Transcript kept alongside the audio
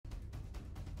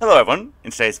Hello everyone,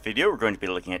 in today's video we're going to be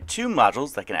looking at two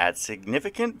modules that can add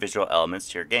significant visual elements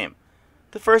to your game.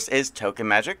 The first is token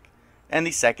magic, and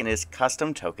the second is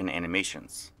custom token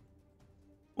animations.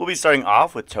 We'll be starting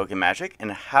off with token magic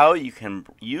and how you can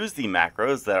use the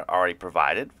macros that are already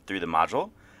provided through the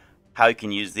module, how you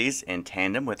can use these in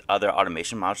tandem with other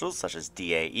automation modules such as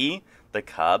DAE, the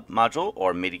CUB module,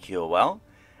 or MIDI QOL,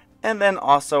 and then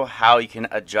also how you can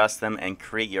adjust them and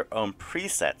create your own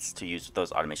presets to use with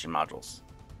those automation modules.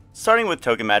 Starting with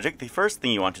token magic, the first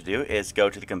thing you want to do is go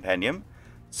to the compendium,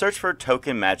 search for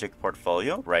token magic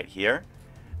portfolio right here,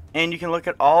 and you can look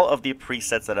at all of the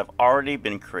presets that have already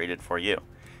been created for you.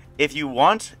 If you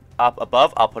want, up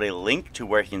above I'll put a link to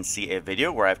where you can see a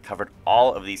video where I've covered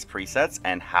all of these presets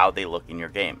and how they look in your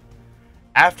game.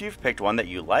 After you've picked one that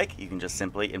you like, you can just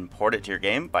simply import it to your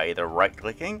game by either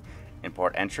right-clicking,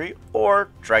 import entry,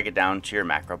 or drag it down to your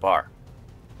macro bar.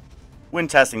 When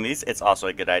testing these, it's also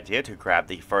a good idea to grab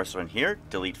the first one here,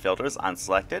 delete filters on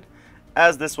selected,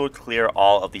 as this will clear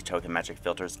all of the token magic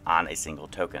filters on a single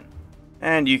token.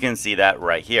 And you can see that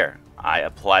right here. I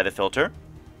apply the filter,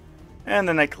 and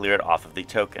then I clear it off of the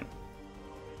token.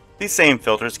 These same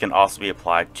filters can also be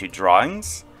applied to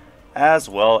drawings, as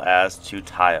well as to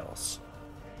tiles.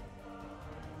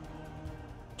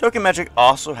 Token magic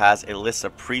also has a list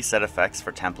of preset effects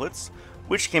for templates,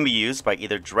 which can be used by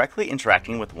either directly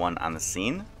interacting with one on the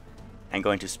scene and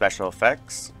going to special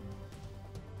effects,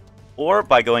 or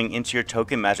by going into your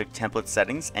token magic template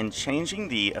settings and changing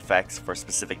the effects for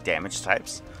specific damage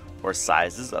types or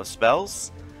sizes of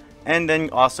spells, and then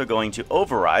also going to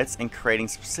overrides and creating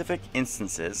specific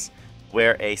instances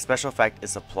where a special effect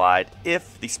is applied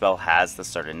if the spell has the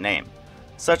certain name.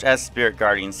 Such as Spirit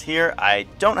Guardians here, I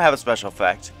don't have a special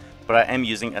effect, but I am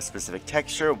using a specific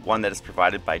texture, one that is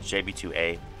provided by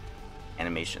JB2A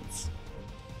animations.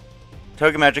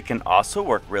 Token magic can also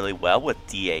work really well with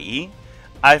DAE.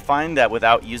 I find that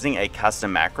without using a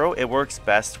custom macro, it works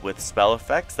best with spell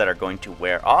effects that are going to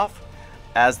wear off,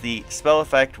 as the spell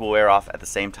effect will wear off at the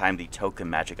same time the token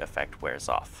magic effect wears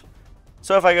off.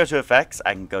 So if I go to effects,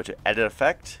 I can go to edit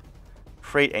effect,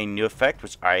 create a new effect,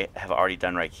 which I have already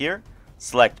done right here,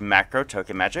 select macro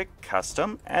token magic,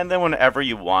 custom, and then whenever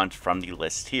you want from the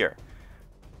list here.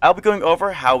 I'll be going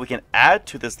over how we can add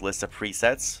to this list of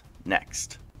presets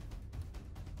next.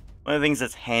 One of the things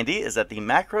that's handy is that the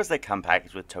macros that come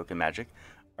packaged with token magic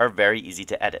are very easy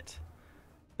to edit.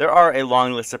 There are a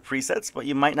long list of presets, but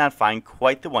you might not find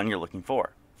quite the one you're looking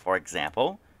for. For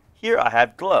example, here I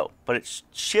have glow, but it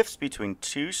shifts between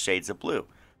two shades of blue.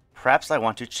 Perhaps I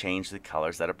want to change the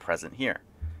colors that are present here.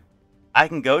 I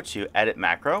can go to Edit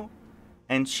Macro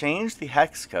and change the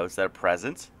hex codes that are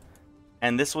present,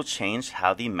 and this will change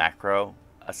how the macro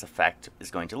effect is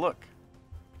going to look.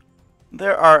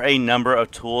 There are a number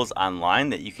of tools online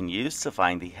that you can use to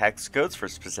find the hex codes for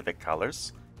specific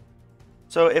colors.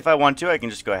 So if I want to, I can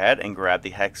just go ahead and grab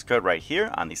the hex code right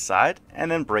here on the side and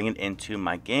then bring it into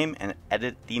my game and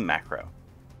edit the macro.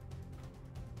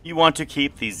 You want to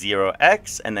keep the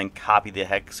 0x and then copy the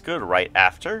hex code right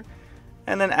after.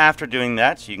 And then after doing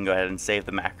that, you can go ahead and save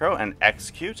the macro and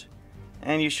execute,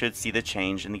 and you should see the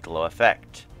change in the glow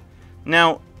effect.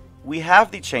 Now, we have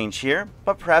the change here,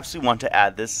 but perhaps we want to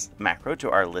add this macro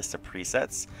to our list of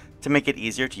presets to make it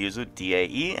easier to use with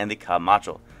DAE and the CUB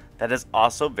module. That is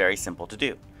also very simple to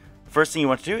do. The first thing you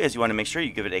want to do is you want to make sure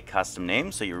you give it a custom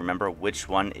name so you remember which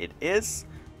one it is.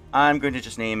 I'm going to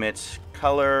just name it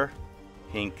color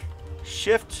pink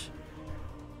shift,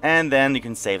 and then you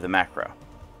can save the macro.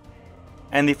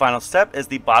 And the final step is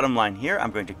the bottom line here.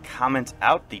 I'm going to comment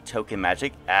out the token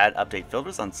magic add update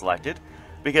filters unselected,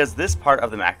 because this part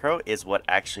of the macro is what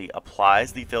actually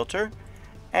applies the filter,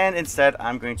 and instead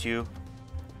I'm going to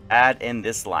add in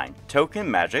this line,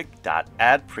 token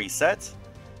magic.add preset,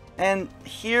 and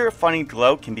here funny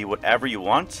glow can be whatever you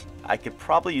want. I could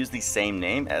probably use the same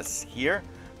name as here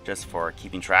just for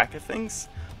keeping track of things,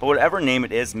 but whatever name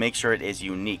it is, make sure it is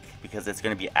unique because it's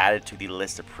going to be added to the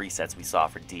list of presets we saw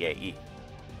for DAE.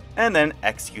 And then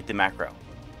execute the macro.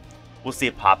 We'll see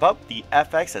it pop up, the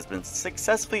FX has been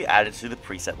successfully added to the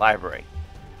preset library.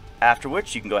 After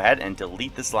which you can go ahead and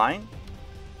delete this line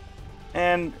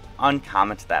and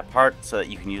uncomment that part so that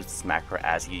you can use this macro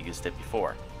as you used it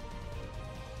before.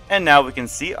 And now we can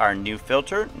see our new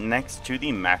filter next to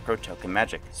the macro token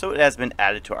magic, so it has been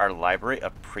added to our library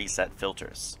of preset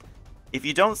filters. If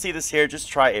you don't see this here, just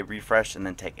try a refresh and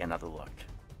then take another look.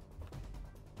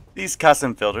 These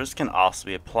custom filters can also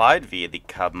be applied via the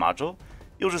CUB module.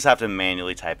 You'll just have to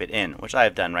manually type it in, which I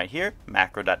have done right here,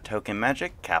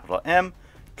 macro.tokenmagic, capital M,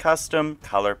 custom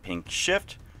color pink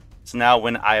shift. So now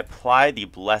when I apply the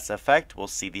bless effect, we'll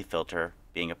see the filter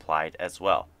being applied as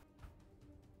well.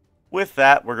 With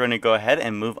that, we're going to go ahead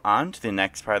and move on to the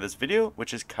next part of this video,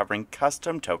 which is covering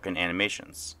custom token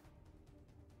animations.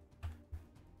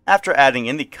 After adding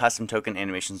in the custom token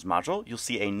animations module, you'll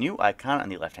see a new icon on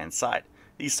the left hand side,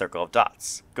 the circle of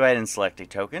dots. Go ahead and select a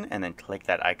token and then click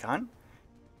that icon.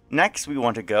 Next, we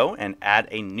want to go and add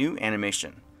a new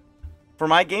animation. For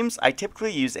my games, I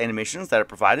typically use animations that are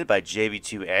provided by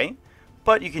JV2A,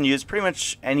 but you can use pretty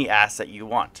much any asset you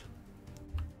want.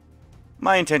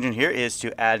 My intention here is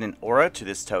to add an aura to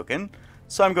this token,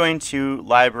 so I'm going to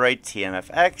library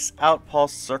TMFX outpulse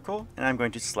circle, and I'm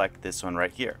going to select this one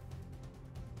right here.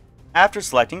 After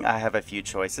selecting, I have a few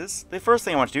choices. The first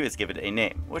thing I want to do is give it a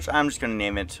name, which I'm just going to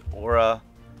name it Aura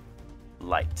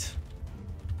Light.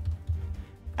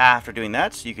 After doing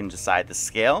that, you can decide the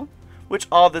scale, which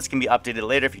all of this can be updated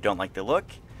later if you don't like the look.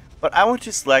 But I want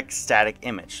to select static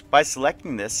image. By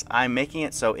selecting this, I'm making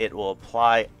it so it will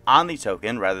apply on the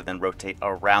token rather than rotate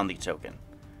around the token.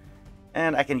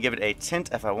 And I can give it a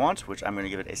tint if I want, which I'm going to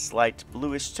give it a slight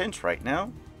bluish tint right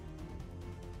now.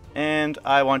 And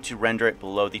I want to render it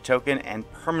below the token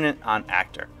and permanent on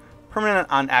actor. Permanent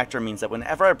on actor means that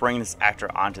whenever I bring this actor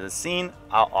onto the scene,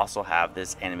 I'll also have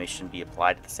this animation be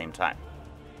applied at the same time.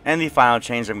 And the final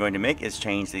change I'm going to make is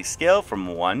change the scale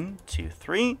from 1 to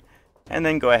 3. And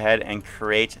then go ahead and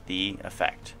create the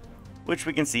effect, which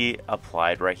we can see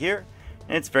applied right here.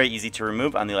 And it's very easy to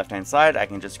remove on the left hand side. I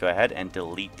can just go ahead and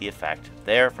delete the effect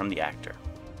there from the actor.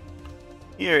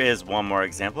 Here is one more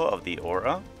example of the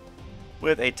aura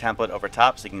with a template over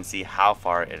top so you can see how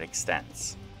far it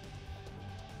extends.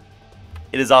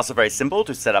 It is also very simple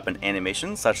to set up an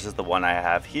animation such as the one I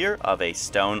have here of a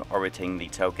stone orbiting the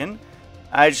token.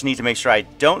 I just need to make sure I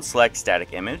don't select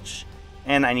static image,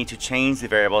 and I need to change the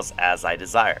variables as I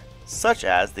desire, such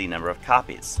as the number of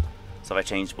copies. So if I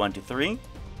change 1 to 3,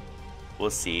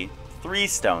 we'll see 3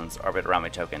 stones orbit around my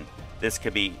token. This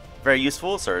could be very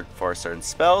useful for certain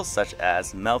spells, such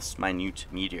as Melf's Minute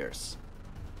Meteors.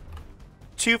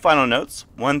 2 final notes.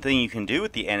 One thing you can do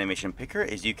with the animation picker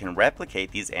is you can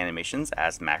replicate these animations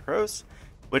as macros,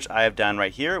 which I have done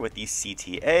right here with the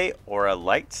CTA Aura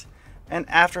Light. And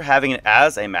after having it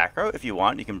as a macro, if you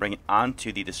want, you can bring it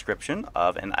onto the description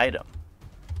of an item.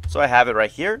 So I have it right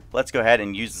here. Let's go ahead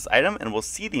and use this item and we'll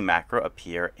see the macro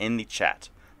appear in the chat.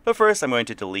 But first I'm going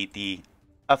to delete the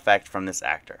effect from this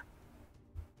actor.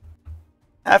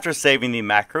 After saving the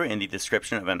macro in the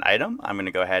description of an item, I'm going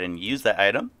to go ahead and use that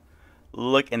item.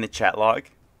 Look in the chat log,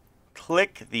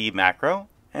 click the macro,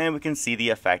 and we can see the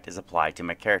effect is applied to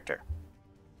my character.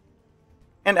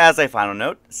 And as a final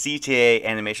note, CTA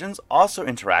Animations also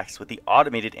interacts with the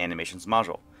Automated Animations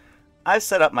module. I've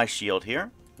set up my shield here.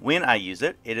 When I use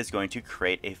it, it is going to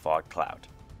create a fog cloud.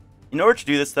 In order to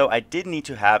do this though, I did need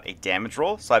to have a damage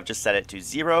roll, so I've just set it to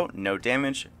 0, no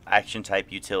damage, action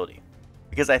type utility.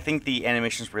 Because I think the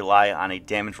animations rely on a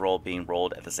damage roll being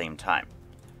rolled at the same time.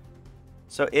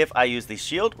 So if I use the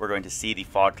shield, we're going to see the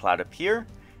fog cloud appear.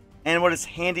 And what is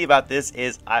handy about this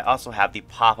is I also have the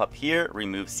pop-up here,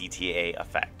 remove CTA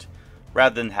effect,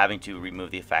 rather than having to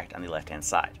remove the effect on the left-hand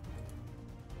side.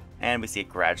 And we see it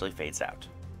gradually fades out.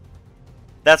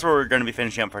 That's where we're going to be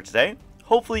finishing up for today.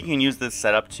 Hopefully you can use this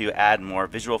setup to add more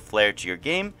visual flair to your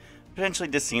game, potentially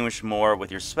distinguish more with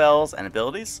your spells and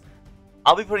abilities.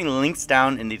 I'll be putting links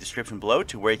down in the description below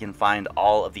to where you can find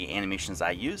all of the animations I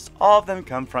used. All of them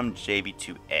come from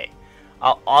JV2A.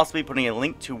 I'll also be putting a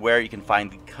link to where you can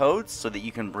find the codes so that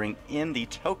you can bring in the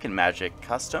Token Magic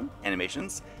custom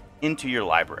animations into your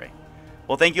library.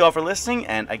 Well, thank you all for listening,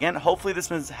 and again, hopefully this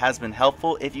has been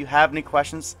helpful. If you have any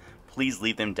questions, please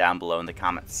leave them down below in the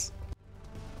comments.